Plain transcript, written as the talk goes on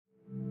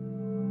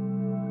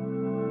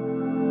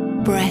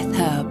Breath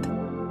Hub.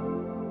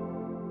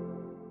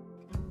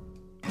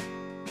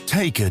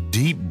 Take a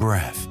deep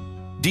breath.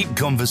 Deep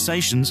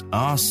conversations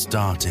are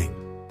starting.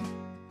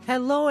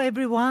 Hello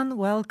everyone,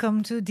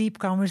 welcome to Deep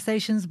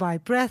Conversations by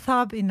Breath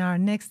Hub. In our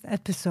next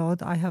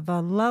episode, I have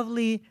a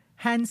lovely,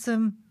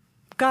 handsome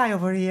guy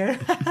over here.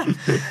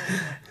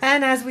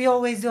 And as we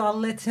always do, I'll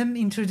let him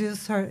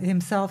introduce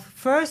himself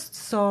first.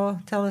 So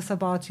tell us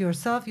about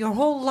yourself, your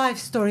whole life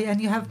story,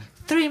 and you have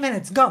 3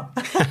 minutes. Go.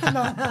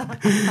 No, I'm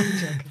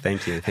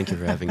joking. Thank you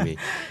for having me.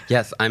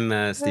 Yes,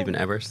 I'm Stephen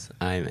Ebbers.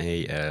 I'm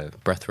a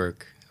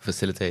breathwork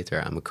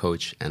facilitator, I'm a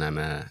coach, and I'm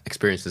an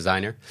experienced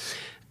designer.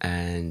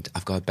 And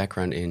I've got a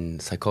background in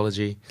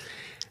psychology.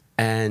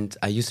 And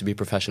I used to be a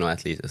professional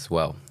athlete as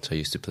well. So I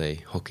used to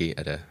play hockey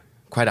at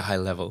quite a high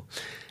level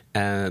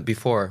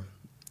before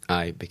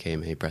I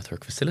became a breathwork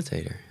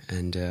facilitator.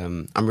 And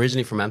I'm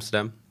originally from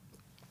Amsterdam.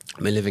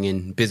 I've been living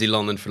in busy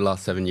London for the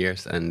last 7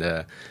 years. And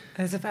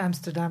as if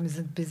Amsterdam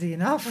isn't busy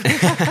enough.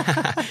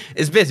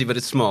 It's busy, but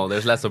it's small.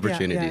 There's less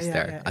opportunities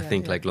there. I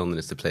think like London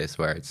is the place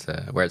where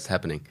it's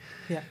happening.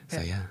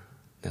 So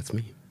that's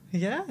me.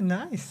 Yeah,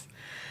 nice.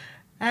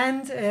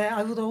 And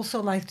I would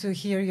also like to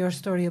hear your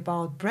story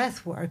about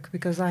breath work,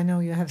 because I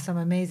know you have some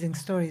amazing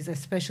stories,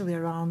 especially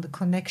around the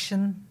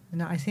connection.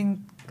 I think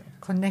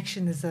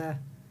connection is a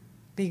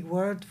big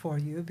word for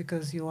you,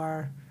 because you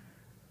are,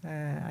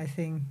 I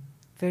think,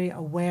 very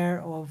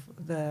aware of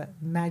the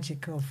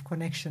magic of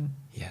connection.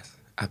 Yes,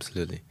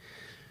 absolutely.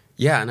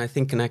 Yeah, and I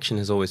think connection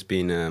has always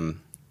been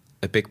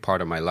a big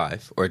part of my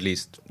life, or at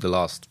least the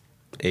last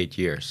 8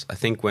 years. I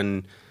think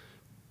when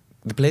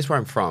the place where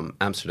I'm from,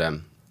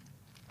 Amsterdam,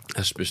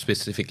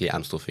 specifically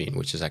Amstelveen,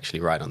 which is actually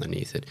right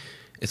underneath it,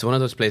 it's one of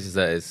those places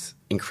that is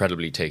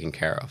incredibly taken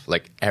care of.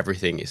 Like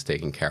everything is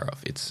taken care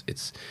of.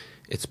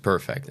 It's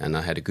perfect. And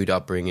I had a good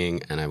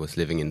upbringing, and I was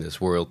living in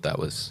this world that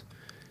was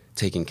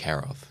taken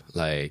care of.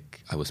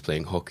 Like I was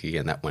playing hockey,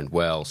 and that went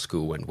well.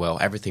 School went well.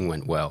 Everything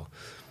went well.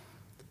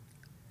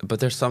 But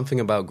there's something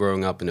about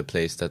growing up in a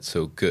place that's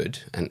so good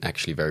and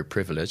actually very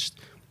privileged.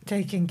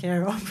 Taken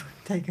care of.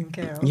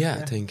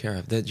 Yeah, taken care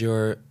of. That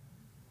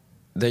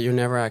you're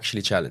never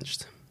actually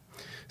challenged.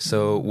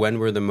 So when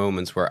were the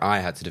moments where I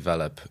had to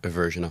develop a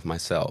version of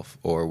myself,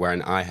 or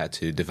when I had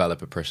to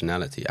develop a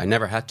personality? I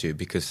never had to,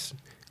 because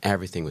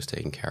everything was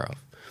taken care of.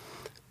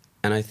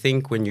 And I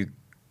think when you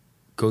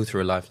go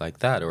through a life like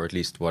that, or at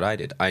least what I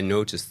did, I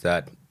noticed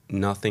that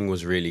nothing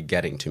was really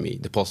getting to me.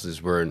 The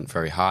positives weren't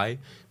very high,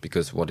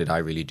 because what did I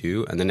really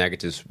do? And the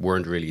negatives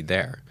weren't really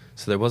there.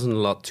 So there wasn't a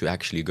lot to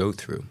actually go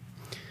through.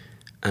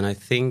 And I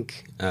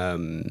think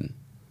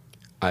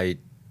I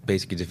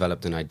basically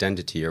developed an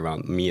identity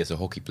around me as a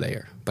hockey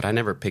player. But I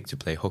never picked to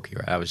play hockey,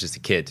 right? I was just a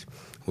kid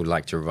who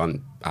liked to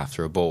run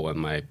after a ball,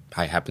 and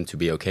I happened to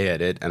be okay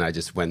at it, and I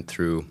just went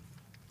through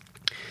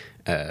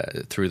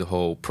the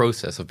whole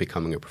process of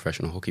becoming a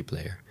professional hockey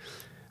player.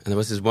 And there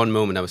was this one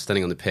moment I was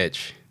standing on the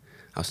pitch.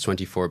 I was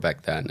 24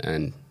 back then,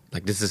 and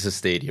like this is a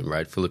stadium,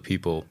 right, full of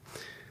people,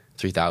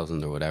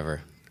 3,000 or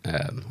whatever,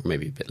 or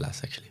maybe a bit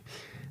less actually.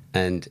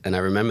 And I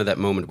remember that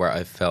moment where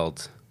I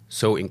felt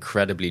so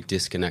incredibly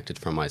disconnected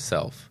from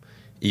myself,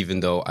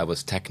 even though I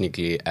was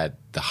technically at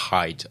the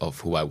height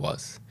of who I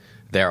was,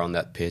 there on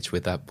that pitch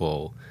with that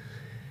ball.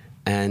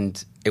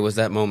 And it was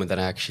that moment that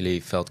I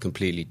actually felt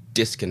completely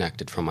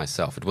disconnected from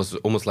myself. It was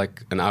almost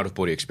like an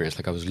out-of-body experience,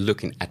 like I was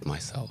looking at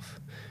myself.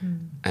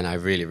 And I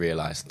really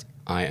realized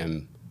I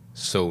am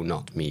so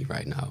not me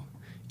right now,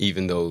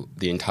 even though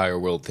the entire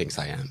world thinks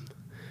I am.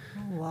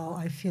 Oh, wow,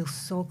 I feel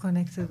so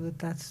connected with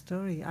that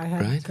story. I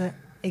had the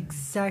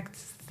exact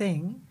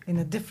thing in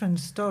a different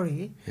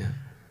story.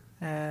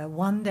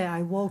 One day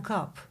I woke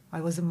up. I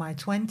was in my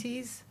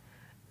 20s,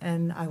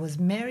 and I was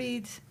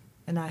married,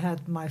 and I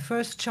had my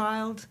first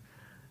child,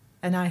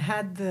 and I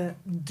had the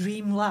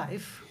dream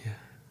life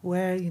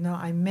where,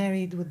 I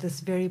married with this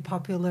very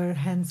popular,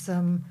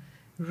 handsome,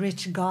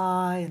 rich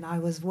guy, and I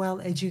was well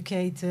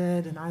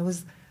educated, and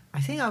I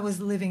think I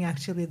was living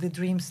actually the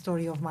dream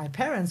story of my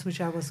parents,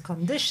 which I was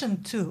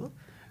conditioned to.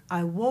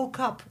 I woke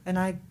up, and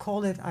I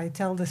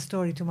tell the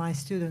story to my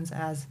students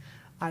as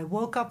I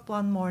woke up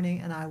one morning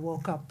and I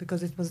woke up,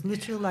 because it was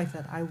literally like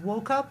that. I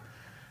woke up,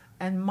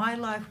 and my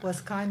life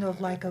was kind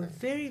of like a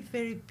very,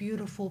 very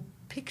beautiful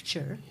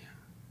picture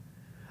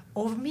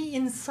of me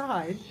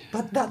inside,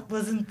 but that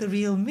wasn't the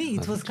real me.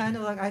 It was kind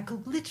of like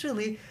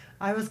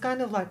I was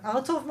kind of like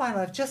out of my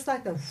life, just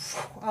like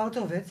out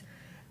of it.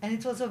 And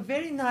it was a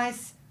very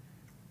nice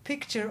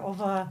picture of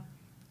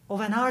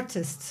an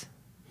artist,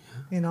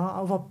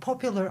 of a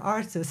popular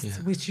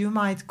artist, which you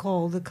might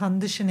call the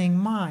conditioning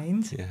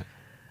mind.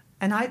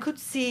 And I could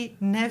see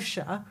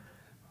Nevsha,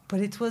 but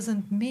it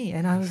wasn't me.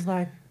 And I was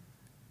like,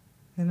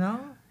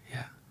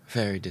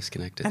 very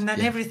disconnected. And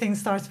then everything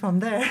starts from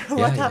there.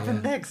 What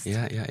happened next?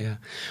 Yeah.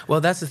 Well,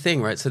 that's the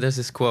thing, right? So there's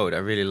this quote, I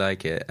really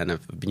like it, and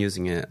I've been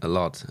using it a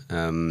lot.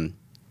 I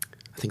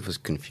think it was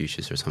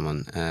Confucius or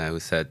someone who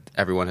said,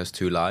 everyone has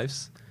 2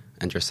 lives,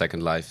 and your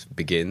second life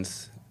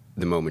begins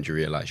the moment you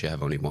realize you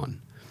have only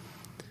one.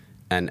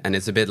 And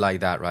it's a bit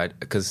like that, right?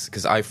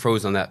 Because I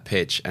froze on that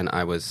pitch, and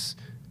I was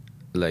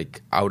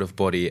like out of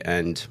body,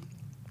 and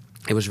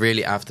it was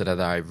really after that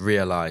I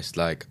realized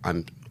like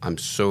I'm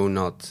so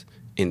not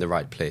in the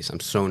right place. I'm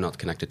so not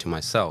connected to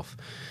myself.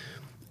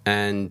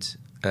 And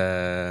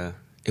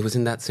it was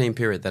in that same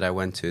period that I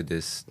went to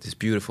this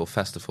beautiful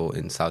festival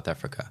in South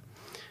Africa.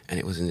 And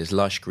it was in this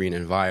lush green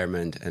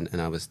environment,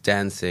 and I was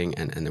dancing,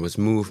 and there was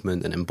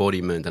movement and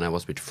embodiment, and I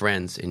was with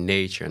friends in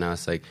nature, and I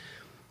was like,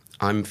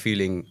 I'm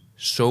feeling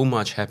so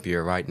much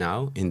happier right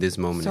now in this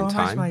moment in time.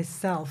 So much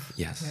myself.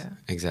 Yes, yeah.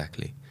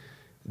 Exactly.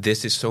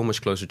 This is so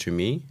much closer to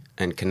me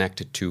and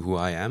connected to who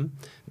I am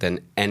than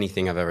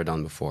anything I've ever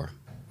done before.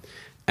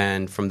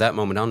 And from that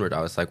moment onward,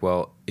 I was like,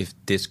 well, if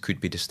this could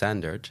be the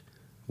standard,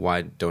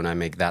 why don't I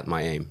make that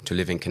my aim, to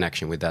live in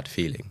connection with that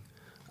feeling,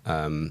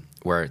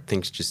 where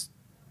things just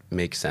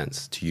make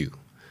sense to you.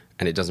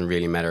 And it doesn't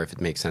really matter if it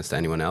makes sense to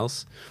anyone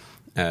else,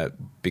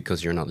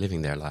 because you're not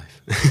living their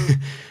life.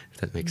 If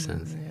that makes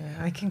sense.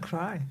 Yeah, I can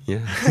cry.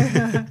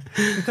 Yeah.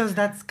 Because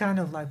that's kind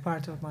of like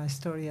part of my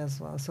story as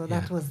well. So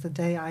that was the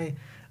day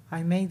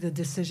I made the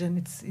decision.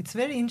 It's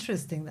very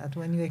interesting that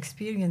when you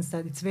experience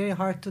that, it's very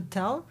hard to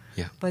tell.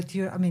 Yeah. But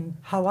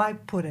how I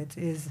put it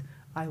is,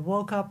 I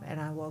woke up and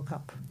I woke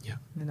up. Yeah.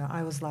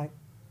 I was like,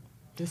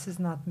 this is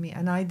not me.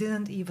 And I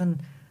didn't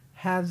even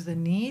have the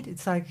need.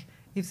 It's like,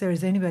 if there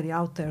is anybody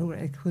out there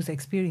who's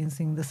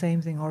experiencing the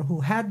same thing or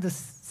who had this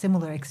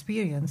similar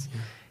experience,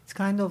 it's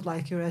kind of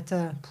like you're at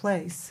a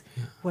place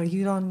where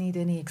you don't need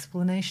any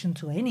explanation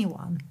to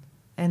anyone.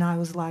 And I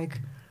was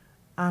like,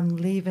 I'm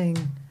leaving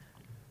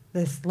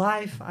this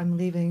life, I'm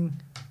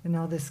leaving,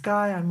 this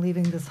guy, I'm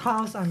leaving this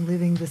house, I'm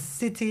leaving this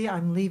city,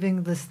 I'm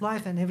leaving this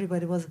life. And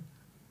everybody was,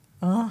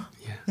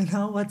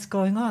 what's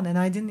going on? And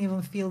I didn't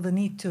even feel the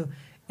need to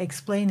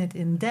explain it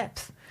in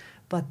depth.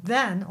 But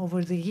then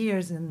over the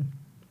years, and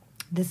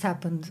this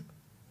happened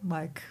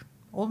like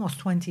almost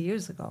 20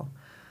 years ago,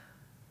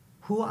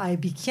 who I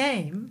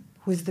became,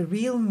 who is the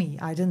real me.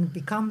 I didn't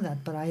become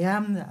that, but I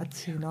am that,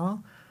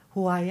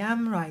 who I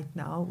am right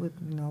now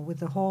with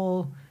the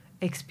whole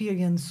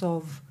experience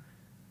of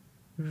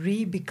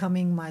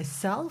re-becoming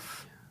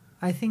myself.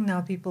 I think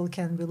now people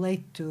can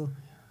relate to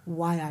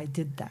why I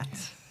did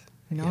that.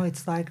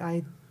 It's like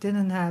I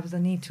didn't have the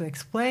need to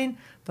explain,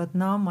 but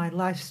now my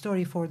life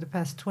story for the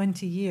past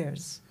 20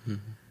 years,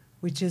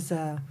 which is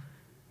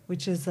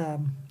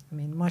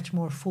much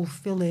more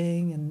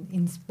fulfilling and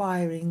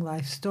inspiring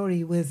life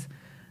story with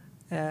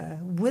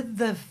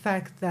the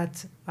fact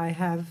that I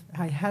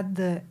had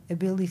the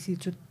ability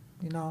to,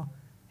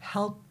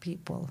 help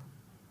people,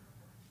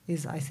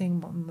 is I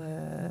think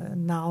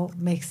now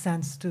makes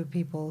sense to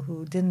people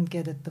who didn't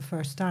get it the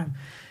first time,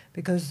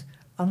 because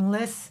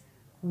unless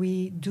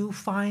we do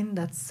find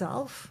that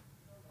self,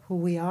 who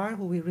we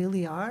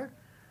really are,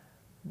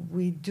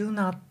 we do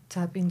not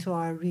tap into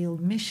our real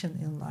mission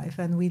in life,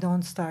 and we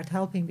don't start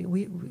helping.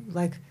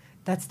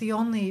 That's the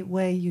only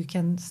way you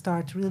can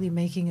start really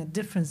making a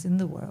difference in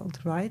the world,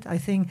 right? I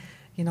think,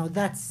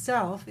 that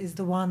self is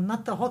the one,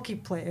 not the hockey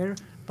player,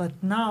 but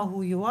now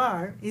who you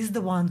are is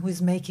the one who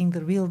is making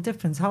the real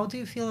difference. How do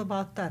you feel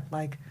about that?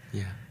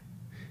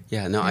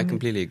 I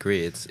completely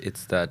agree.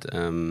 It's that,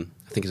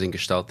 I think it's in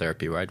Gestalt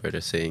therapy, right? Where they're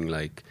saying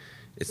like,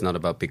 it's not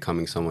about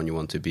becoming someone you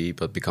want to be,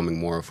 but becoming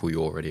more of who you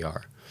already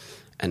are.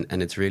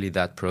 And it's really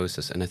that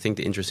process. And I think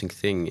the interesting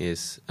thing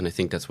is, and I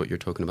think that's what you're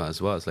talking about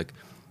as well, is like,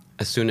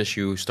 as soon as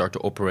you start to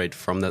operate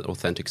from that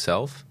authentic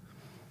self,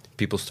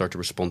 people start to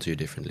respond to you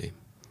differently,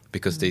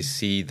 because they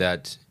see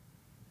that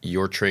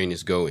your train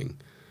is going,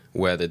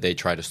 whether they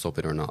try to stop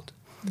it or not.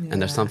 Yeah.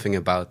 And there's something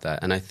about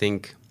that. And I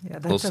think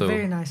that's also, a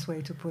very nice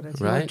way to put it.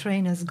 Right? Your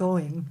train is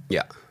going.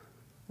 Yeah.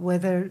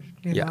 Whether,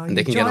 and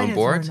they can get on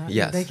board.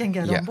 Yes. They can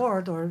get on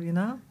board, or,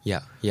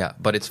 Yeah,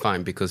 but it's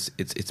fine because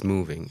it's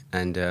moving.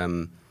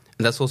 And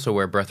that's also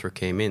where breathwork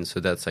came in. So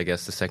that's, I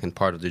guess, the second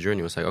part of the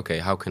journey was like, okay,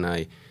 how can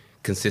I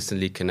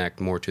consistently connect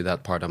more to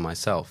that part of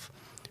myself?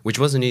 Which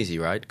wasn't easy,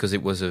 right? Because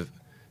it was a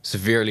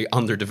severely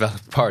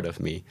underdeveloped part of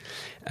me.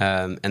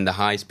 And the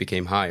highs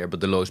became higher,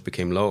 but the lows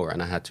became lower.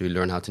 And I had to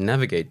learn how to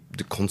navigate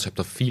the concept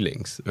of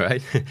feelings,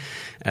 right?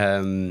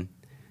 And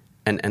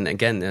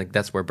again,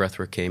 that's where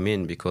breathwork came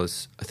in,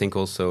 because I think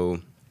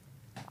also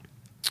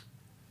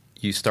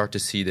you start to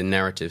see the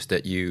narratives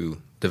that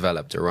you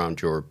developed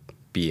around your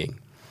being.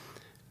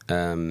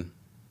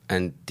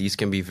 And these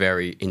can be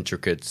very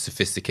intricate,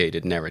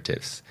 sophisticated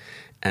narratives.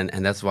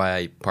 And that's why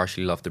I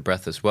partially love the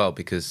breath as well,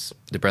 because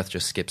the breath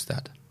just skips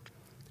that.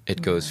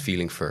 It goes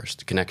feeling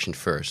first, connection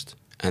first,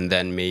 and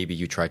then maybe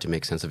you try to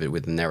make sense of it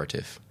with the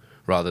narrative,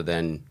 rather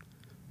than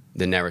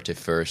the narrative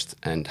first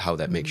and how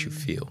that makes you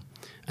feel.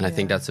 And I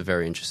think that's a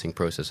very interesting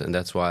process, and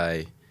that's why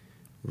I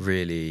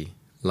really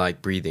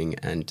like breathing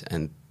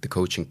and the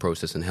coaching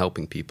process and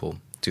helping people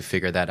to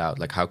figure that out.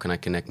 Like, how can I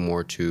connect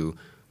more to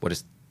what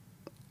is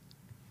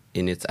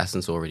in its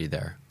essence already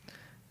there?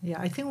 Yeah,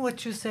 I think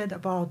what you said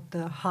about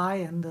the high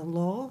and the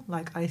low,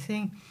 like, I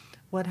think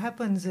what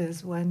happens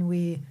is when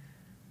we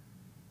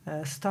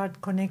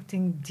start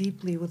connecting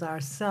deeply with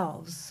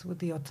ourselves, with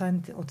the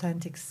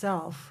authentic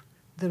self,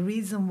 the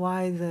reason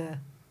why the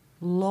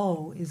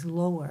low is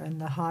lower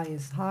and the high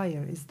is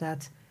higher, is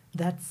that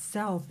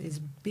self is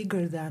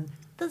bigger than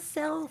the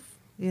self,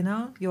 you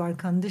know? You are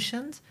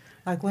conditioned.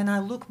 Like when I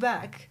look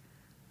back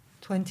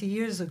 20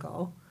 years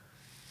ago,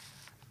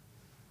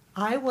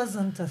 I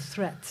wasn't a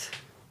threat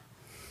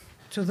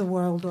to the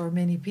world or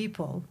many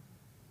people,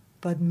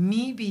 but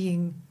me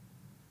being,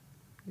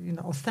 you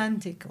know,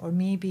 authentic, or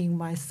me being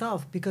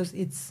myself, because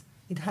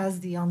it has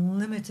the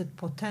unlimited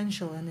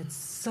potential and it's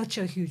such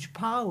a huge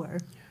power,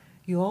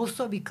 you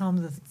also become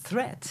the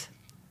threat.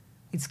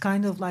 It's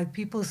kind of like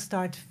people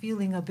start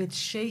feeling a bit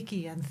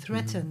shaky and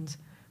threatened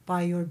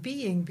by your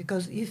being,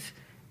 because if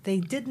they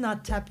did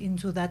not tap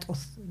into that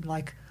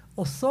like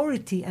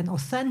authority and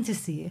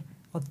authenticity,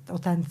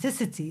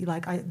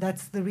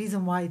 that's the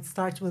reason why it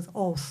starts with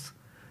oath.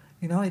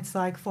 You know, it's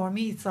like, for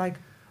me, it's like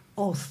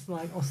oath,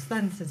 like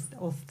authentic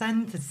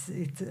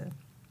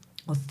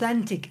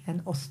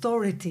and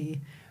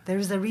authority. There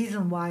is a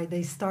reason why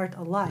they start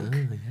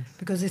alike,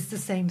 because it's the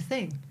same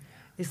thing.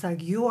 It's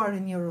like you are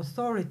in your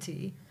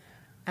authority,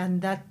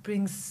 and that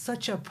brings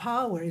such a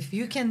power. If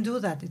you can do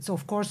that, it's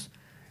of course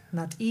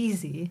not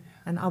easy.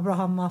 And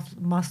Abraham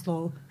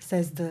Maslow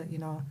says the, you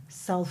know,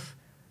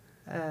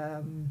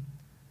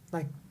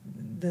 like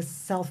the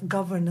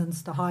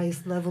self-governance, the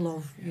highest level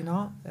of, you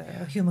know,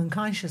 human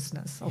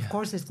consciousness. Of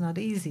course, it's not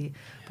easy.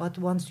 But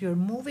once you're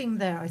moving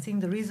there, I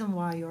think the reason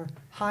why your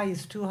high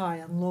is too high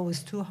and low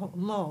is too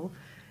low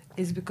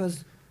is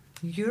because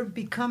you're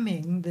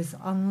becoming this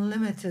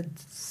unlimited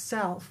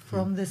self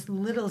from this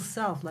little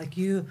self. Like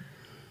you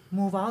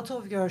move out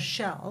of your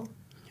shell,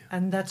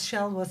 and that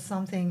shell was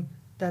something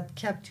that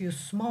kept you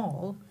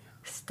small,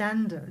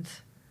 standard,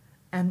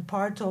 and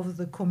part of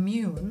the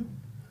commune.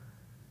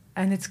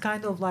 And it's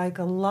kind of like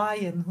a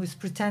lion who's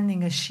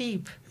pretending a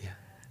sheep.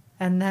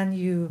 And then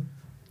you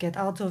get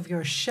out of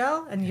your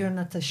shell, and you're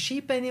not a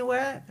sheep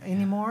anymore,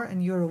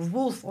 and you're a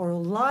wolf or a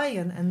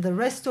lion, and the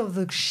rest of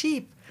the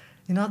sheep,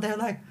 you know, they're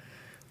like,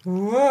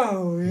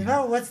 whoa, you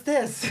know, what's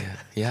this?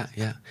 Yeah.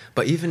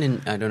 But even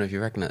in, I don't know if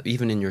you recognize,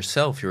 even in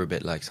yourself, you're a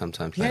bit like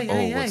sometimes like,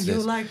 what's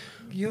this?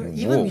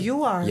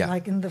 You are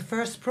like in the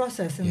first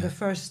process, in the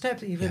first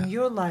step, even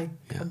you're like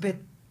a bit,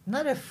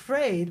 not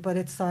afraid, but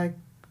it's like,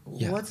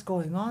 what's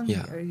going on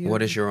here?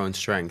 What is your own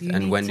strength,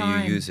 and when do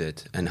you use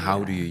it, and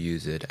how do you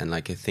use it? And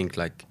like, I think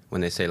like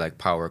when they say like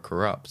power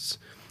corrupts,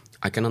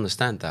 I can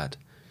understand that,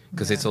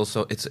 because it's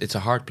also it's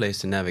a hard place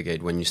to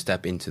navigate when you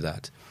step into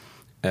that.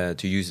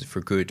 To use it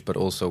for good, but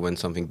also when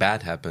something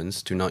bad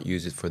happens, to not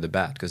use it for the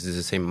bad, because there's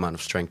the same amount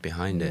of strength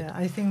behind it. Yeah,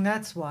 I think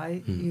that's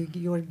why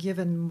you're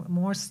given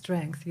more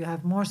strength. You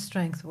have more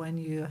strength when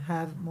you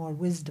have more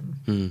wisdom.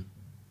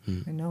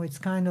 You know, it's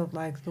kind of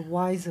like the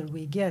wiser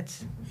we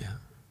get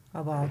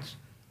about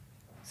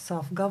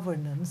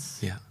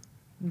self-governance,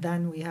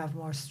 then we have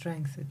more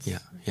strength.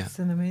 It's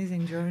an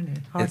amazing journey.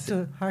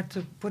 Hard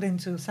to put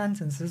into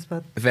sentences,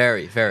 but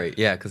very, very,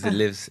 because it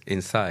lives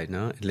inside.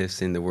 No, it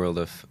lives in the world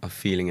of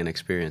feeling and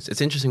experience.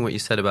 It's interesting what you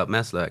said about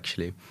Maslow.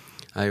 Actually,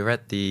 I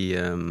read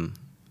a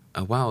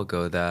while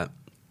ago that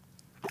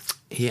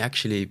he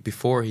actually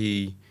before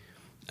he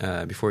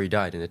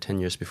died, in the 10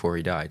 years before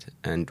he died,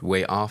 and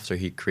way after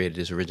he created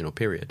his original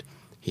period,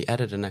 he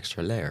added an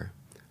extra layer.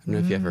 I don't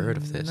know if you ever heard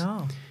of this.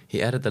 No.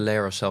 He added the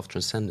layer of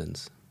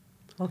self-transcendence.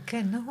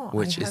 Okay, no,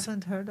 which I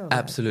haven't heard of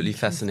absolutely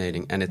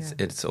fascinating, and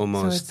it's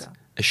almost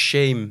a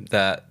shame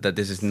that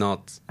this is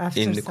not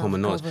in the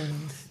common knowledge,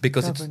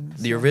 because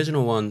the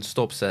original one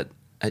stops at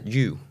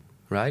you,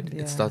 right?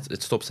 It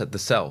stops at the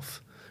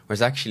self,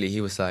 whereas actually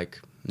he was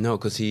like, no,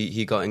 because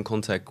he got in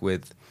contact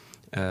with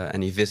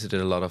and he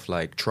visited a lot of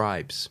like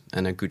tribes,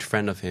 and a good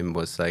friend of him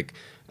was like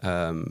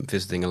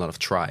visiting a lot of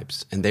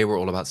tribes, and they were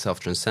all about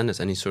self-transcendence,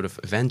 and he sort of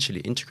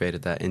eventually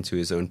integrated that into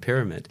his own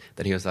pyramid,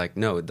 that he was like,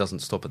 no, it doesn't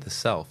stop at the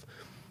self.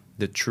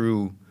 The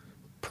true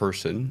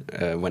person,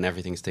 when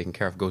everything's taken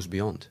care of, goes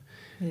beyond.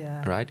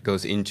 Right?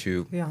 Goes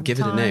into, give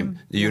it a name,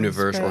 the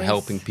universe, or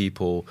helping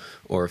people,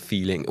 or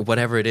feeling,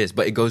 whatever it is,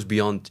 but it goes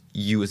beyond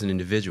you as an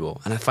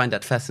individual. And I find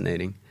that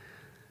fascinating,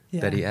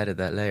 that he added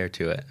that layer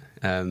to it.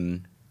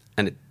 And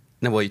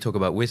you talk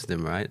about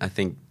wisdom, right? I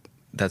think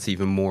that's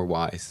even more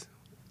wise.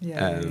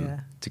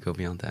 To go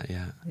beyond that,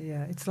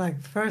 it's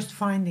like first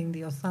finding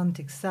the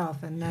authentic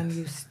self, and then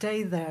you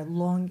stay there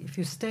long. If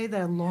you stay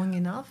there long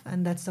enough,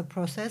 and that's a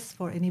process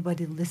for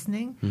anybody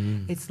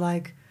listening, it's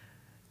like,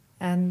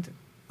 and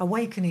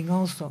awakening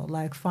also,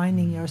 like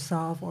finding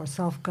yourself, or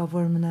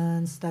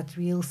self-governance, that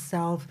real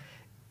self.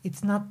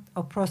 It's not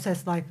a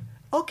process like,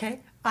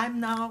 okay, I'm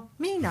now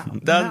me now.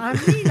 I'm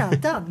me now,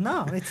 done.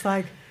 No, it's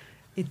like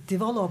it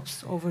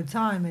develops over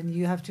time, and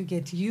you have to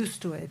get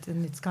used to it,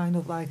 and it's kind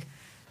of like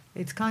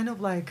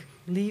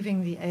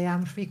leaving the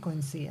AM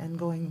frequency and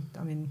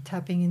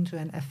tapping into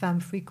an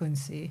FM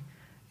frequency.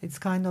 It's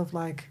kind of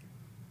like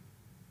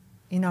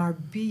in our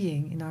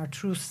being, in our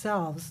true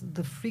selves,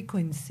 the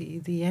frequency,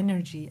 the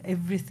energy,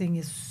 everything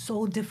is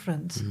so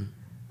different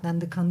than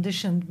the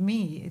conditioned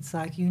me. It's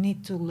like you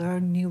need to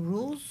learn new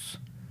rules,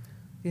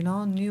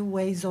 new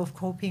ways of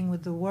coping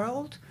with the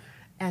world.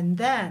 And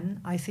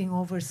then I think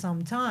over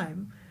some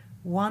time,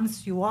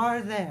 once you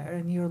are there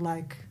and you're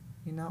like,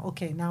 you know,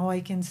 okay, now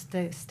I can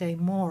stay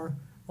more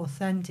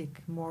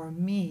authentic, more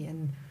me,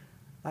 and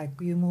like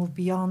you move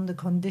beyond the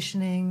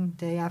conditioning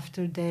day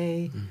after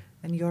day,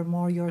 and you're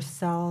more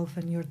yourself,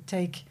 and you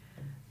take,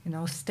 you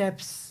know,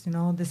 steps, you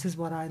know, this is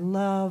what I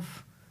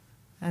love.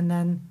 And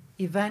then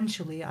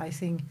eventually I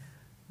think,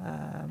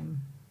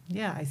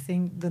 I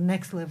think the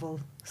next level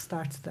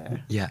starts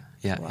there.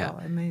 Wow,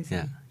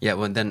 amazing.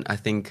 Well, then I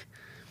think,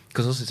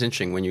 because also it's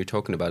interesting when you're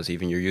talking about it,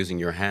 even you're using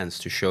your hands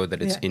to show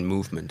that it's in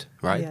movement,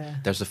 right? Yeah.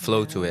 There's a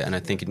flow to it, and I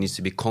think it needs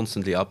to be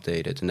constantly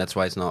updated, and that's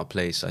why it's not a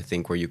place, I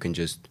think, where you can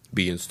just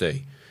be and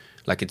stay.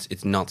 Like,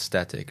 it's not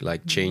static.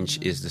 Like, change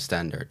is the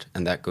standard,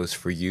 and that goes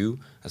for you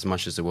as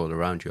much as the world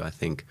around you, I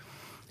think.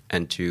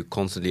 And to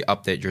constantly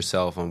update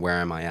yourself on where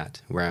am I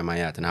at,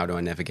 and how do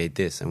I navigate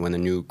this? And when a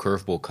new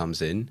curveball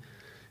comes in,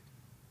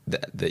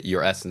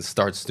 your essence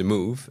starts to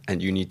move,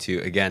 and you need to,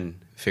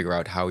 again, figure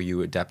out how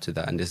you adapt to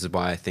that. And this is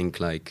why I think,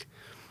 like,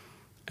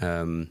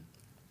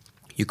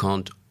 you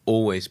can't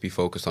always be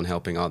focused on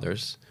helping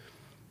others,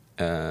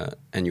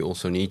 and you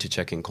also need to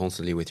check in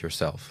constantly with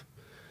yourself.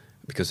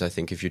 Because I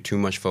think if you're too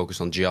much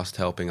focused on just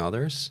helping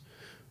others,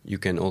 you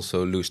can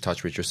also lose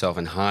touch with yourself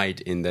and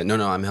hide in the, no,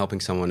 I'm helping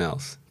someone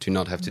else, to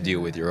not have to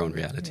deal with your own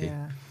reality.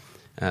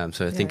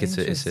 So I think it's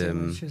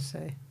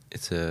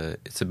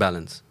a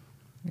balance.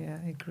 Yeah,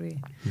 I agree.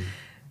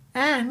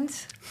 And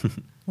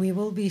we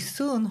will be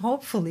soon,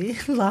 hopefully,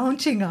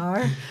 launching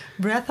our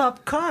Breath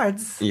Up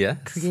cards. Yes.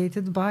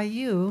 Created by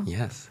you.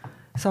 Yes.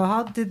 So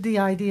how did the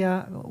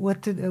idea, where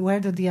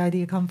did the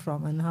idea come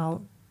from, and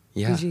how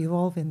did you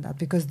evolve in that?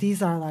 Because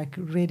these are like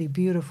really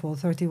beautiful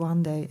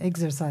 31-day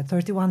exercise.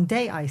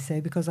 31-day, I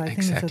say, because I think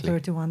it's a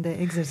 31-day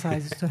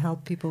exercise to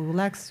help people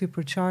relax,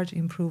 supercharge,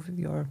 improve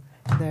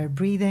their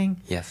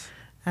breathing. Yes.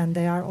 And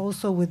they are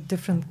also with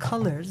different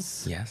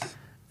colors. Yes.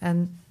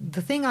 And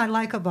the thing I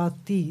like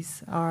about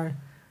these are,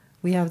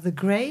 we have the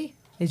gray,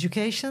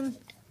 education,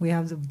 we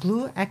have the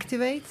blue,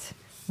 activate,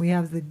 we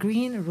have the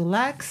green,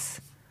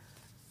 relax,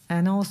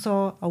 and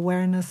also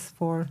awareness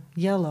for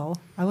yellow.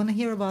 I want to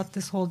hear about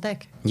this whole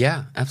deck.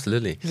 Yeah,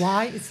 absolutely.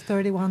 Why it's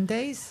 31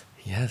 days?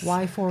 Yes.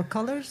 Why 4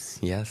 colors?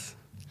 Yes.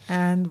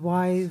 And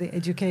why the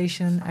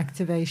education,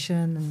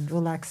 activation, and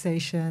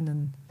relaxation,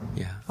 and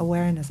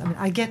awareness. I mean,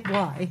 I get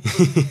why.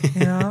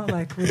 You know,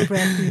 like with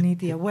breath, you need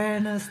the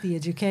awareness, the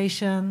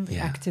education, the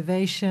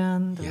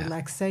activation, the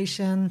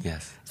relaxation.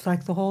 Yes. It's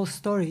like the whole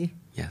story.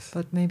 Yes.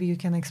 But maybe you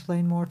can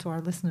explain more to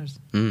our listeners.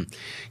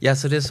 Yeah,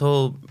 so this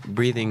whole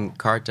breathing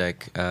card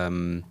deck,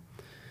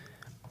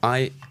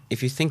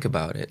 if you think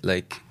about it,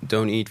 like,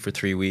 don't eat for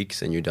 3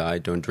 weeks and you die,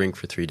 don't drink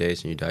for 3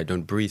 days and you die,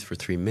 don't breathe for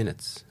 3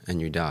 minutes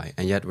and you die.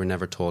 And yet we're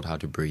never told how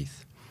to breathe.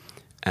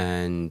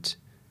 And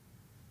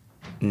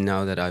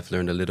now that I've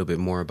learned a little bit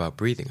more about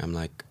breathing, I'm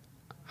like,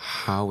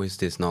 how is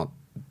this not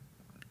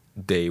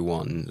day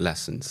one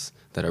lessons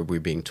that we're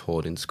being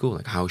taught in school?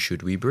 Like, how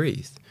should we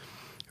breathe?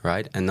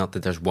 Right? And not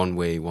that there's one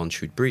way one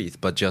should breathe,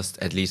 but just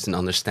at least an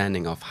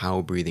understanding of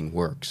how breathing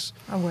works.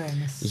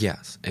 Awareness.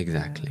 Yes,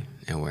 exactly.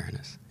 Yeah.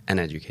 Awareness and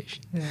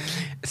education. Yeah.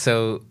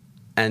 So,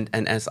 and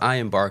as I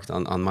embarked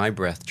on my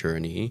breath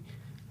journey,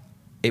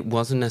 it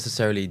wasn't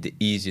necessarily the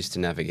easiest to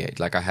navigate.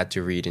 Like, I had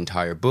to read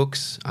entire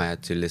books, I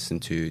had to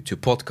listen to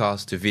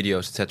podcasts, to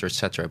videos,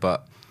 etc.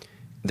 But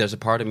there's a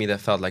part of me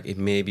that felt like it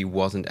maybe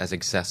wasn't as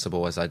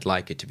accessible as I'd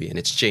like it to be, and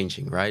it's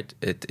changing, right?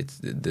 It's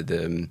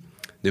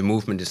the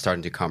movement is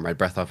starting to come, right?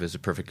 Breath Off is a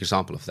perfect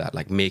example of that,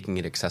 like making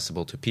it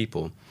accessible to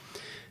people.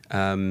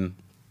 And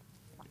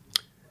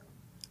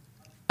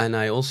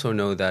I also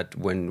know that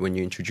when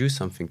you introduce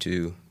something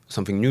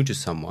new to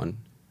someone,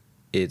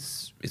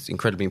 it's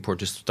incredibly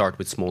important to start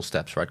with small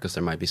steps, right? Because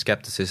there might be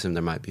skepticism,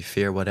 there might be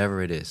fear,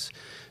 whatever it is.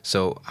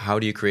 So how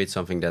do you create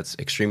something that's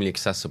extremely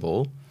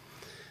accessible,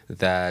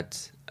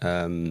 that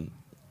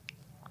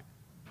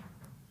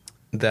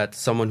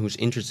someone who's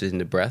interested in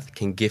the breath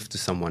can give to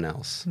someone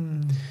else,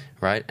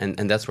 right?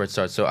 And that's where it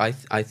starts. So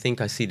I think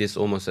I see this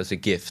almost as a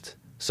gift.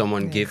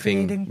 Someone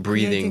giving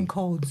breathing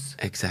codes.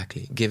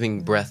 Exactly,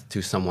 giving breath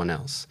to someone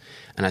else.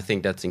 And I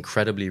think that's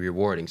incredibly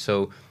rewarding.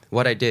 So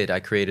what I did, I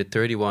created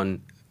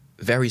 31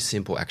 very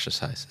simple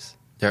exercises.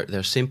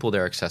 They're simple,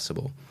 they're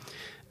accessible.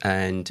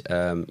 And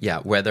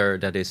whether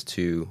that is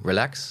to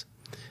relax,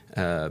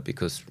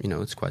 because, you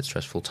know, it's quite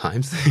stressful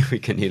times. We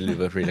can need a little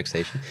bit of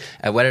relaxation.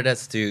 Whether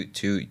that's to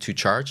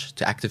charge,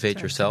 to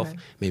activate yourself,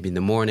 maybe in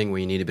the morning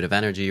when you need a bit of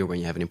energy or when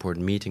you have an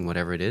important meeting,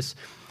 whatever it is.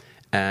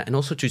 And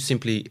also to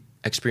simply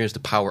experience the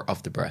power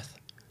of the breath.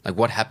 Like,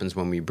 what happens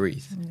when we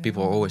breathe? Yes.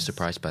 People are always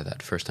surprised by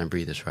that. First-time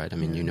breathers, right? I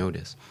mean, you know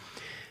this.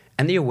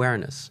 And the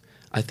awareness.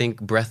 I think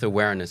breath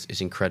awareness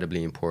is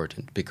incredibly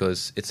important,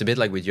 because it's a bit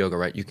like with yoga,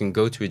 right? You can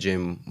go to a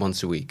gym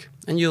once a week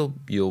and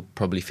you'll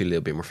probably feel a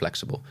little bit more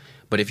flexible.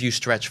 But if you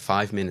stretch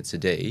 5 minutes a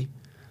day,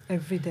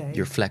 every day,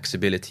 your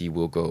flexibility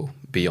will go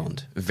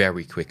beyond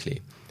very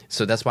quickly.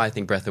 So that's why I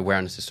think breath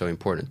awareness is so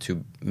important,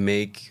 to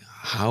make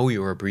how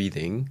you are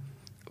breathing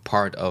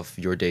part of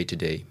your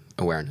day-to-day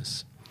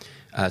awareness.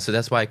 So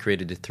that's why I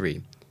created the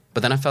 3.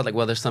 But then I felt like,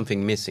 well, there's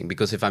something missing,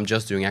 because if I'm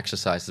just doing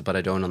exercises but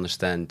I don't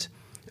understand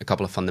a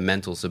couple of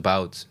fundamentals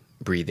about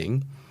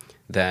breathing,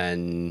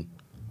 then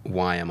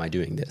why am I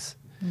doing this?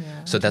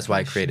 Yeah, so that's why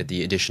I created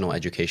the additional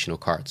educational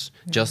cards.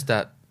 Yeah. Just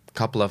that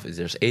couple of,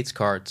 there's 8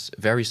 cards,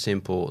 very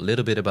simple, a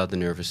little bit about the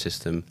nervous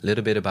system, a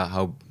little bit about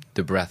how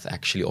the breath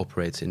actually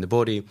operates in the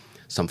body,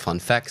 some fun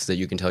facts that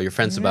you can tell your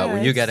friends about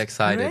when you get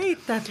excited.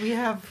 Great that we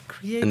have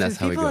creative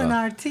people in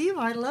our team.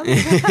 I love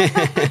it.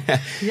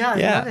 I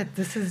love it.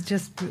 This is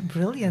just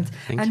brilliant.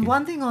 Thank you.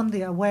 One thing on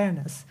the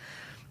awareness,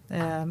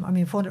 I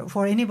mean,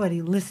 for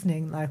anybody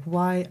listening, like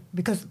why?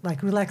 Because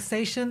like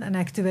relaxation and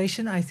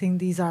activation, I think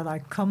these are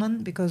like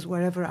common, because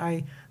wherever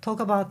I talk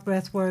about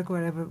breath work,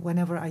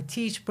 whenever I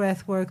teach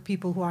breath work,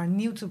 people who are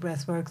new to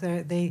breath work,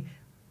 they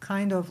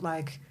kind of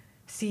like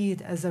see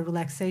it as a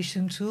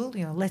relaxation tool.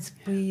 You know, let's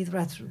breathe,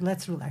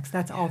 let's relax.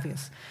 That's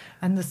obvious.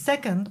 And the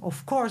second,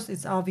 of course,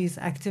 it's obvious,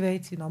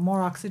 activate, you know,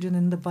 more oxygen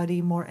in the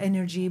body, more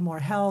energy, more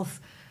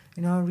health,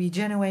 you know,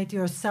 regenerate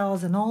your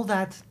cells and all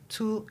that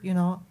too, you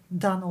know,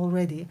 done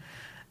already.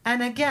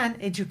 And again,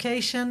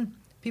 education,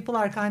 people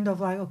are kind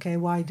of like, okay,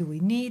 why do we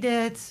need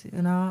it?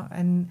 You know,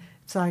 and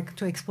it's like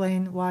to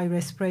explain why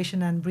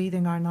respiration and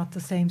breathing are not the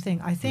same thing.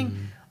 I think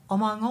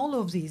among all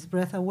of these,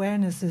 breath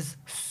awareness is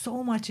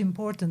so much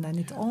important, and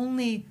it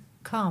only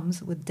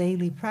comes with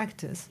daily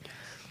practice.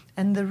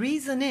 And the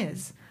reason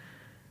is,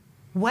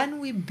 when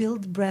we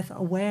build breath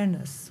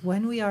awareness,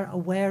 when we are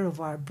aware of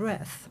our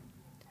breath,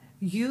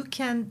 you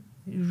can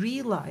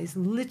realize,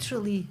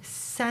 literally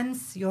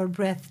sense your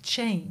breath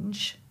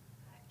change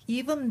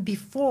even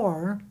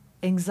before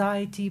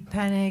anxiety,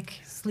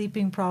 panic,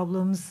 sleeping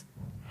problems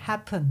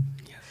happen.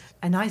 Yes.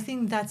 And I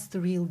think that's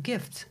the real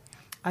gift.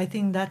 I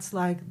think that's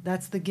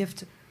the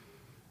gift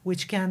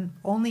which can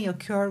only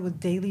occur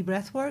with daily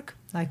breath work,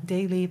 like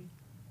daily,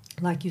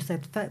 like you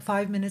said,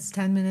 5 minutes,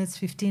 10 minutes,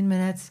 15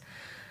 minutes.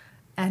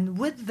 And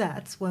with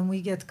that, when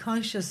we get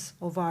conscious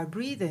of our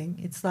breathing,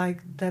 it's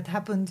like that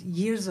happened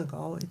years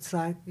ago. It's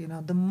like, you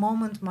know, the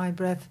moment my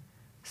breath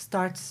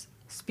starts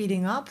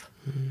speeding up,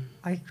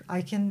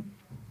 I can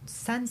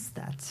sense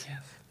that.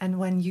 Yes. And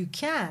when you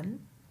can,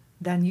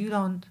 then you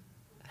don't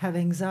have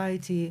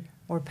anxiety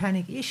or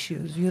panic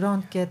issues. You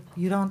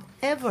don't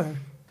ever,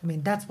 I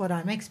mean, that's what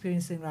I'm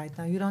experiencing right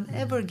now. You don't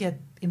ever get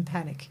in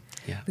panic.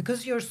 Yeah.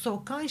 Because you're so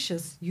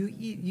conscious,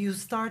 you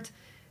start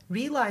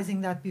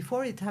realizing that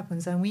before it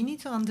happens. And we need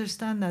to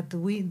understand that the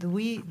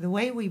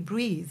way we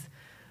breathe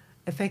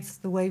affects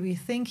the way we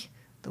think,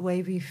 the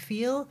way we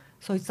feel.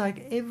 So it's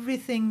like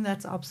everything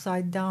that's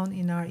upside down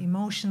in our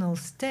emotional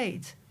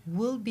state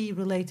will be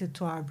related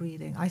to our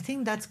breathing. I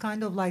think that's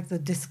kind of like the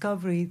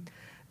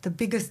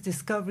biggest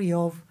discovery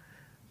of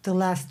the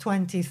last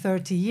 20,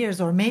 30 years,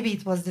 or maybe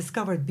it was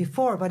discovered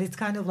before, but it's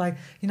kind of like,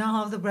 you know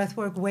how the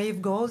breathwork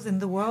wave goes in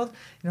the world?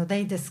 You know,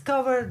 they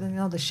discover, you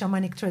know, the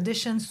shamanic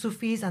tradition,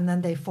 Sufis, and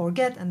then they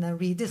forget and then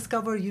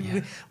rediscover.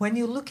 When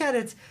you look at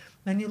it,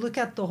 when you look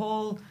at the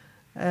whole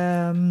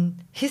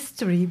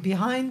history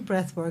behind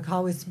breathwork,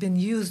 how it's been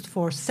used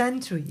for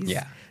centuries,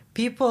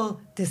 people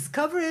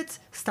discover it,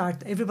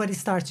 everybody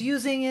starts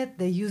using it,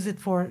 they use it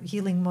for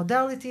healing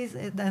modalities,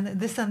 and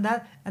this and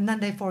that, and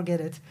then they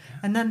forget it.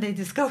 And then they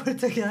discover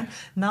it again.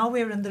 Now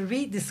we're in the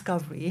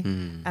rediscovery,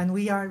 and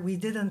we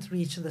didn't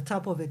reach the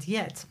top of it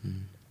yet,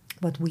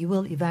 but we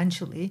will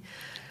eventually.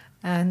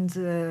 And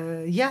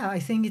I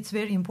think it's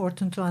very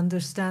important to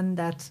understand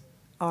that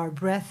our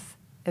breath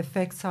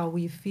affects how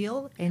we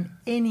feel, and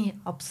any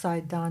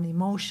upside down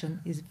emotion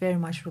is very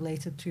much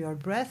related to your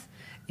breath.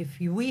 If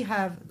we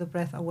have the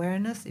breath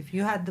awareness, if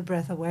you had the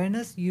breath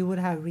awareness, you would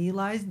have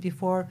realized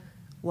before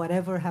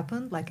whatever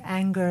happened, like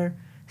anger,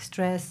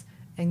 stress,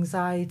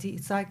 anxiety,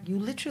 it's like you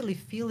literally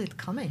feel it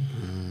coming.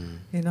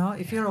 You know,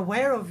 if you're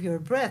aware of your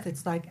breath,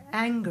 it's like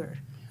anger,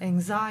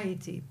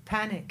 anxiety,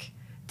 panic,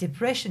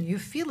 depression, you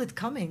feel it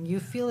coming, you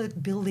feel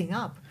it building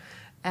up.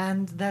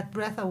 And that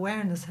breath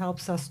awareness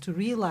helps us to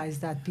realize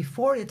that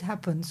before it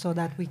happens, so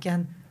that we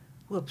can,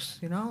 whoops,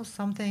 you know,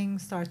 something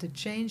started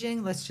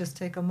changing. Let's just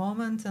take a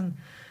moment and,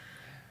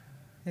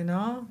 you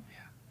know,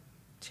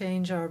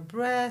 change our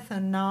breath,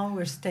 and now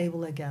we're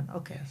stable again.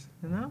 Okay,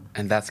 you know?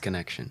 And that's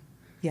connection.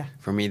 Yeah.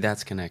 For me,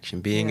 that's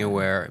connection. Being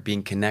aware,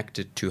 being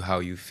connected to how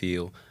you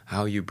feel,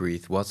 how you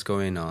breathe, what's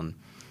going on.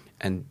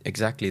 And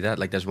exactly that.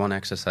 Like there's one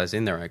exercise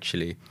in there,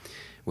 actually,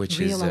 which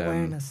real is...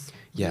 awareness.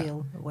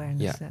 Real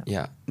awareness.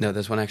 Yeah. No,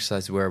 there's one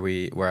exercise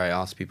where I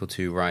ask people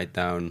to write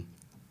down,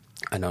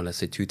 I know, let's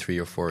say 2, 3,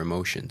 or 4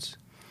 emotions,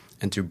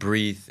 and to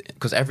breathe,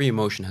 because every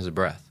emotion has a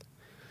breath.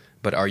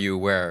 But are you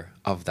aware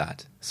of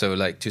that? So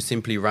like to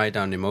simply write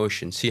down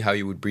emotion, see how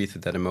you would breathe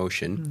with that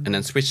emotion, and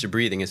then switch the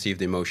breathing and see if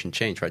the emotion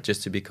changed, right?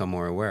 Just to become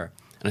more aware.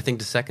 And I think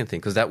the second thing,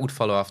 because that would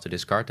follow after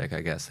this card deck,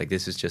 I guess. Like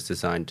this is just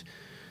designed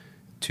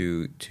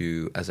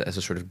as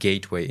a sort of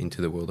gateway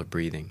into the world of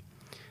breathing.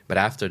 But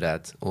after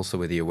that, also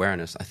with the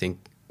awareness, I think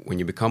when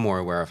you become more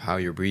aware of how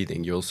you're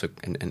breathing, you're also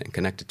and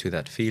connected to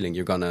that feeling,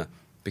 you're going to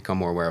become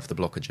more aware of the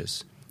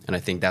blockages. And I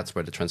think that's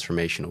where the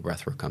transformational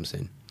breathwork comes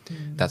in.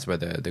 That's where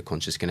the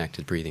conscious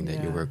connected breathing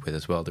that you work with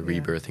as well, the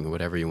rebirthing or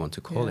whatever you want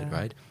to call it,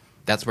 right?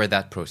 That's where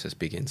that process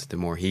begins, the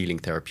more healing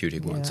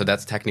therapeutic one. So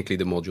that's technically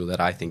the module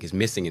that I think is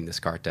missing in this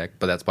card deck,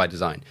 but that's by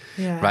design,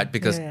 right?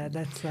 Because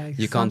that's like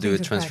you can't do a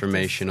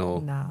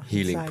transformational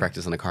healing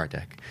practice on a card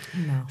deck.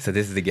 No. So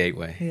this is the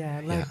gateway.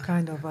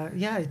 Kind of,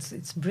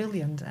 it's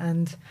brilliant.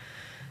 And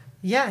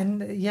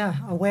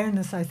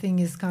awareness, I think,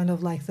 is kind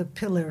of like the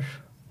pillar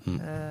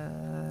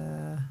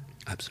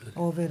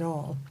absolutely of it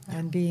all.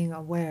 And being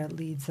aware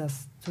leads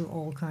us to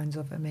all kinds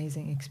of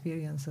amazing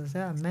experiences.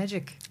 Yeah,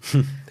 magic.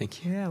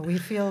 Thank you. Yeah,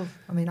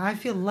 I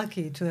feel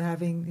lucky to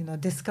having,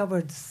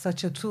 discovered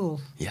such a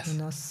tool.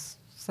 Yes.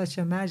 Such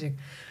a magic.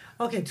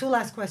 Okay, 2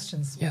 last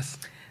questions. Yes.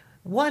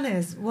 One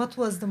is, what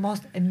was the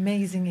most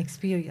amazing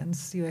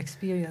experience you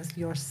experienced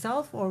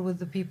yourself or with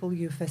the people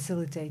you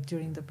facilitate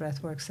during the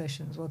breathwork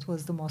sessions? What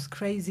was the most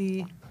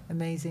crazy,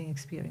 amazing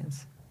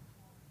experience?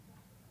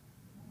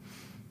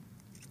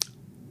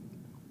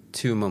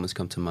 2 moments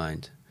come to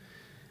mind.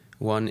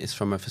 One is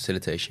from a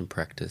facilitation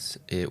practice.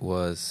 It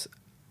was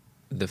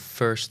the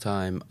first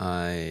time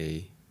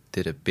I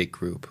did a big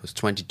group. It was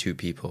 22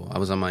 people. I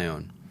was on my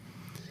own,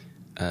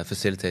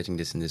 facilitating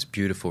this in this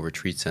beautiful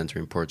retreat center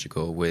in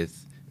Portugal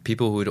with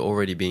people who had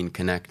already been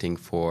connecting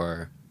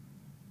for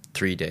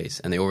 3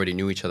 days, and they already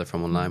knew each other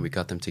from online. We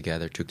got them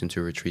together, took them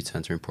to a retreat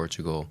center in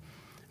Portugal,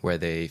 where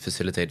they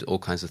facilitated all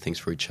kinds of things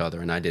for each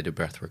other, and I did a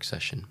breathwork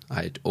session.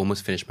 I had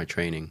almost finished my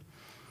training,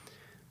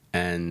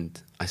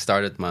 and I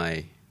started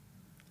my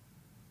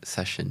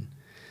session,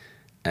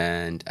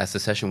 and as the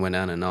session went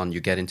on and on, you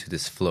get into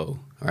this flow,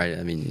 right?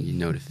 I mean, you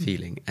know the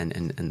feeling,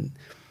 and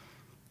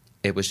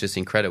it was just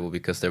incredible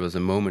because there was a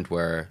moment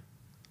where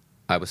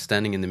I was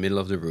standing in the middle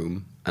of the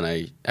room,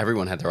 and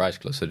everyone had their eyes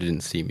closed, so they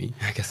didn't see me.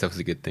 I guess that was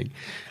a good thing.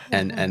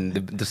 And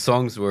the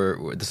song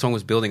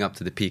was building up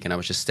to the peak, and I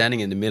was just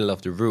standing in the middle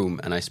of the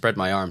room, and I spread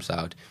my arms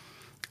out,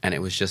 and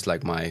it was just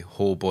like my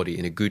whole body,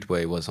 in a good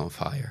way, was on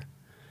fire.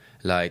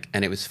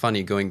 And it was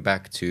funny going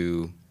back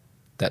to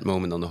that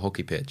moment on the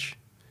hockey pitch,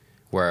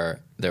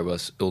 where there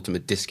was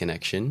ultimate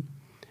disconnection.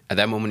 At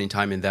that moment in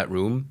time in that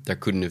room, there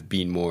couldn't have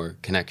been more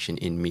connection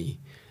in me.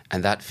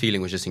 And that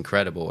feeling was just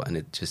incredible, and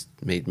it just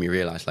made me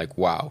realize,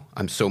 wow,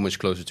 I'm so much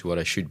closer to what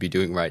I should be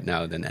doing right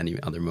now than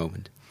any other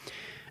moment.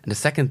 And the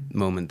second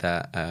moment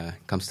that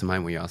comes to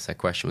mind when you asked that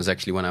question was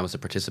actually when I was a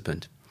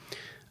participant.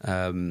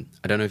 I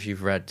don't know if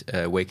you've read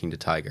Waking the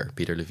Tiger,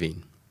 Peter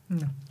Levine.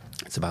 No.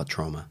 It's about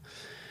trauma.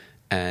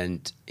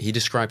 And he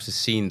describes a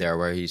scene there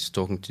where he's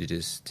talking to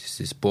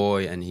this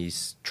boy, and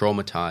he's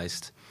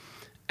traumatized.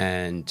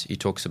 And he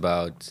talks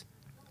about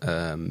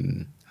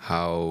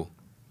how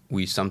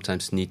we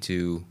sometimes need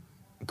to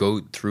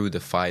go through the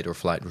fight or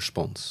flight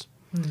response,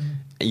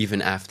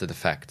 even after the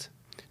fact,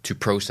 to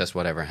process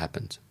whatever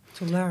happened.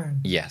 To learn.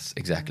 Yes,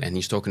 exactly. And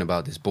he's talking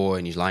about this boy,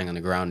 and he's lying on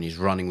the ground, and he's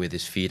running with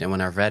his feet. And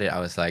when I read it, I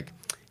was like,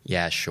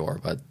 yeah, sure,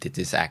 but did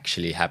this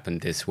actually happen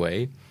this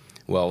way?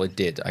 Well, it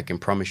did. I can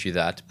promise you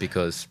that,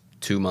 because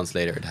 2 months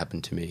later, it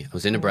happened to me. I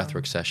was in a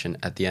breathwork session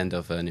at the end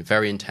of a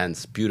very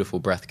intense, beautiful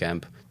breath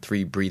camp,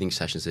 3 breathing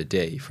sessions a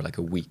day for like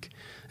a week.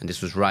 And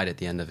this was right at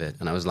the end of it.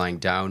 And I was lying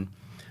down,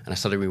 and I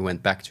suddenly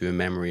went back to a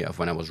memory of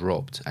when I was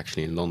robbed,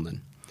 actually in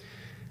London.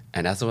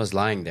 And as I was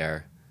lying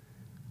there,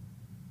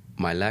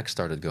 my legs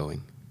started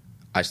going.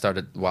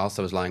 Whilst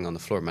I was lying on the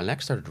floor, my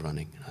legs started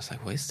running. And I was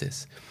like, what is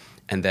this?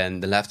 And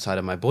then the left side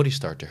of my body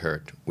started to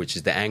hurt, which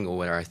is the angle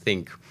where I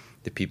think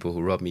the people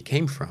who robbed me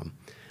came from.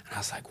 And I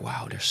was like,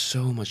 wow, there's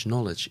so much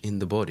knowledge in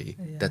the body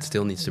that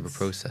still needs to be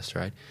processed,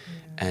 right?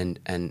 Yeah.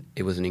 And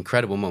it was an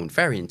incredible moment,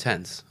 very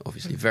intense,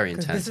 obviously, very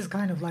intense. This is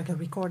kind of like a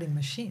recording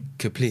machine.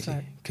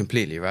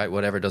 Completely, right?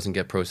 Whatever doesn't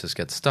get processed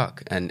gets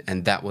stuck. And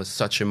that was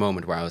such a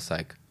moment where I was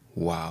like,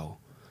 wow,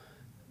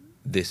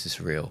 this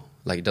is real.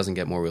 It doesn't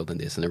get more real than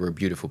this. And there were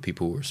beautiful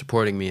people who were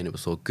supporting me, and it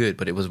was all good.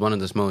 But it was one of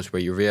those moments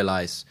where you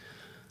realize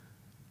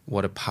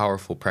what a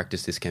powerful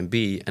practice this can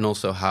be, and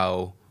also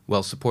how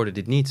well supported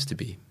it needs to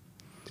be.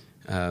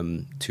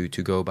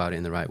 To go about it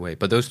in the right way.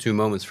 But those 2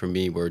 moments for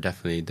me were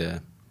definitely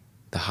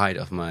the height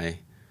of my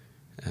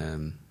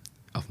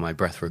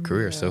breathwork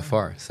career so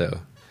far. So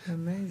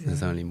amazing.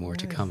 There's only more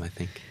to come, I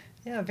think.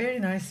 Yeah, very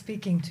nice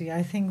speaking to you.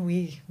 I think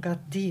we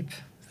got deep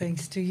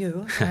thanks to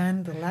you.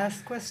 And the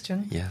last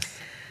question. Yes.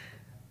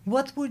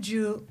 What would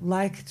you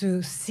like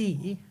to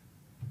see?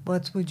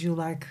 What would you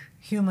like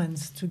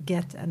humans to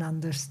get and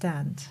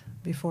understand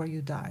before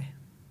you die?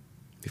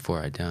 Before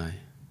I die?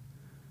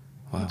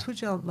 Wow. What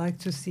would you like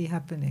to see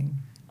happening?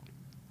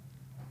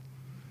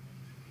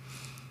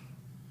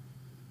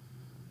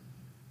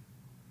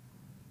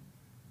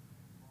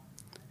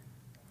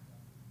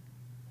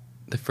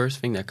 The first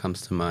thing that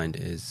comes to mind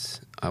is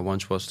I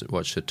once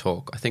watched a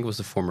talk. I think it was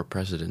the former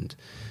president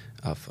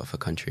of a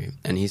country.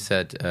 And he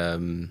said,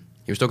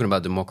 he was talking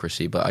about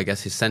democracy, but I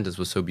guess his sentence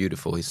was so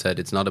beautiful. He said,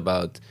 it's not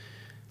about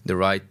the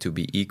right to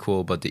be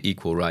equal, but the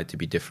equal right to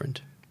be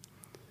different.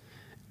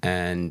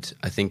 And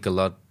I think a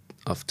lot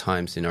of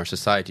times in our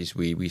societies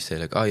we say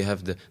like, oh, you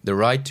have the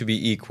right to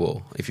be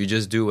equal. If you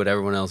just do what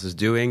everyone else is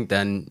doing,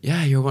 then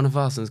yeah, you're one of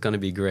us and it's going to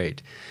be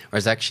great.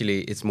 Whereas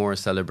actually it's more a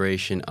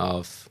celebration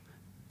of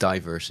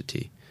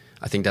diversity.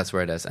 I think that's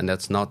where it is. And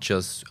that's not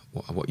just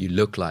what you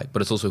look like,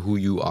 but it's also who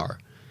you are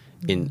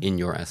in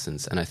your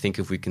essence. And I think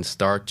if we can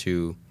start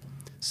to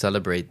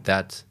celebrate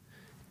that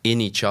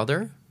in each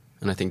other,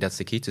 and I think that's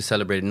the key, to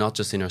celebrate it not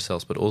just in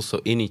ourselves, but also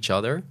in each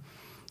other,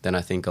 then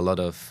I think a lot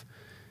of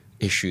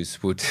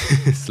issues would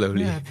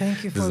slowly dissolve.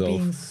 Thank you for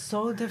being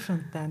so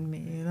different than me,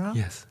 you know?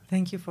 Yes.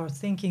 Thank you for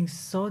thinking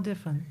so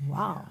different.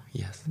 Wow.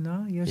 Yes. You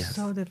know, you're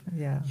so different.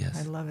 Yeah, yes.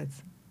 I love it.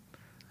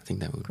 I think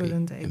that would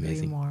Couldn't be agree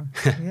amazing. more.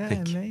 Yeah,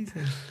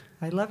 amazing.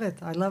 I love it.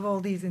 I love all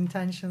these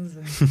intentions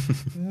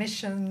and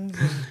missions.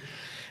 And,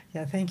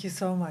 yeah, thank you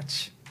so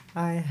much.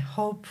 I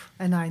hope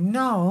and I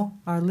know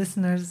our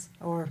listeners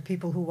or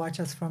people who watch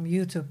us from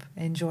YouTube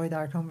enjoyed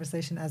our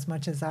conversation as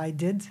much as I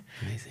did.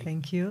 Amazing.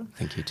 Thank you.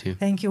 Thank you too.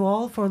 Thank you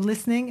all for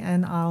listening,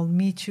 and I'll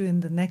meet you in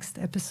the next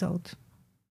episode.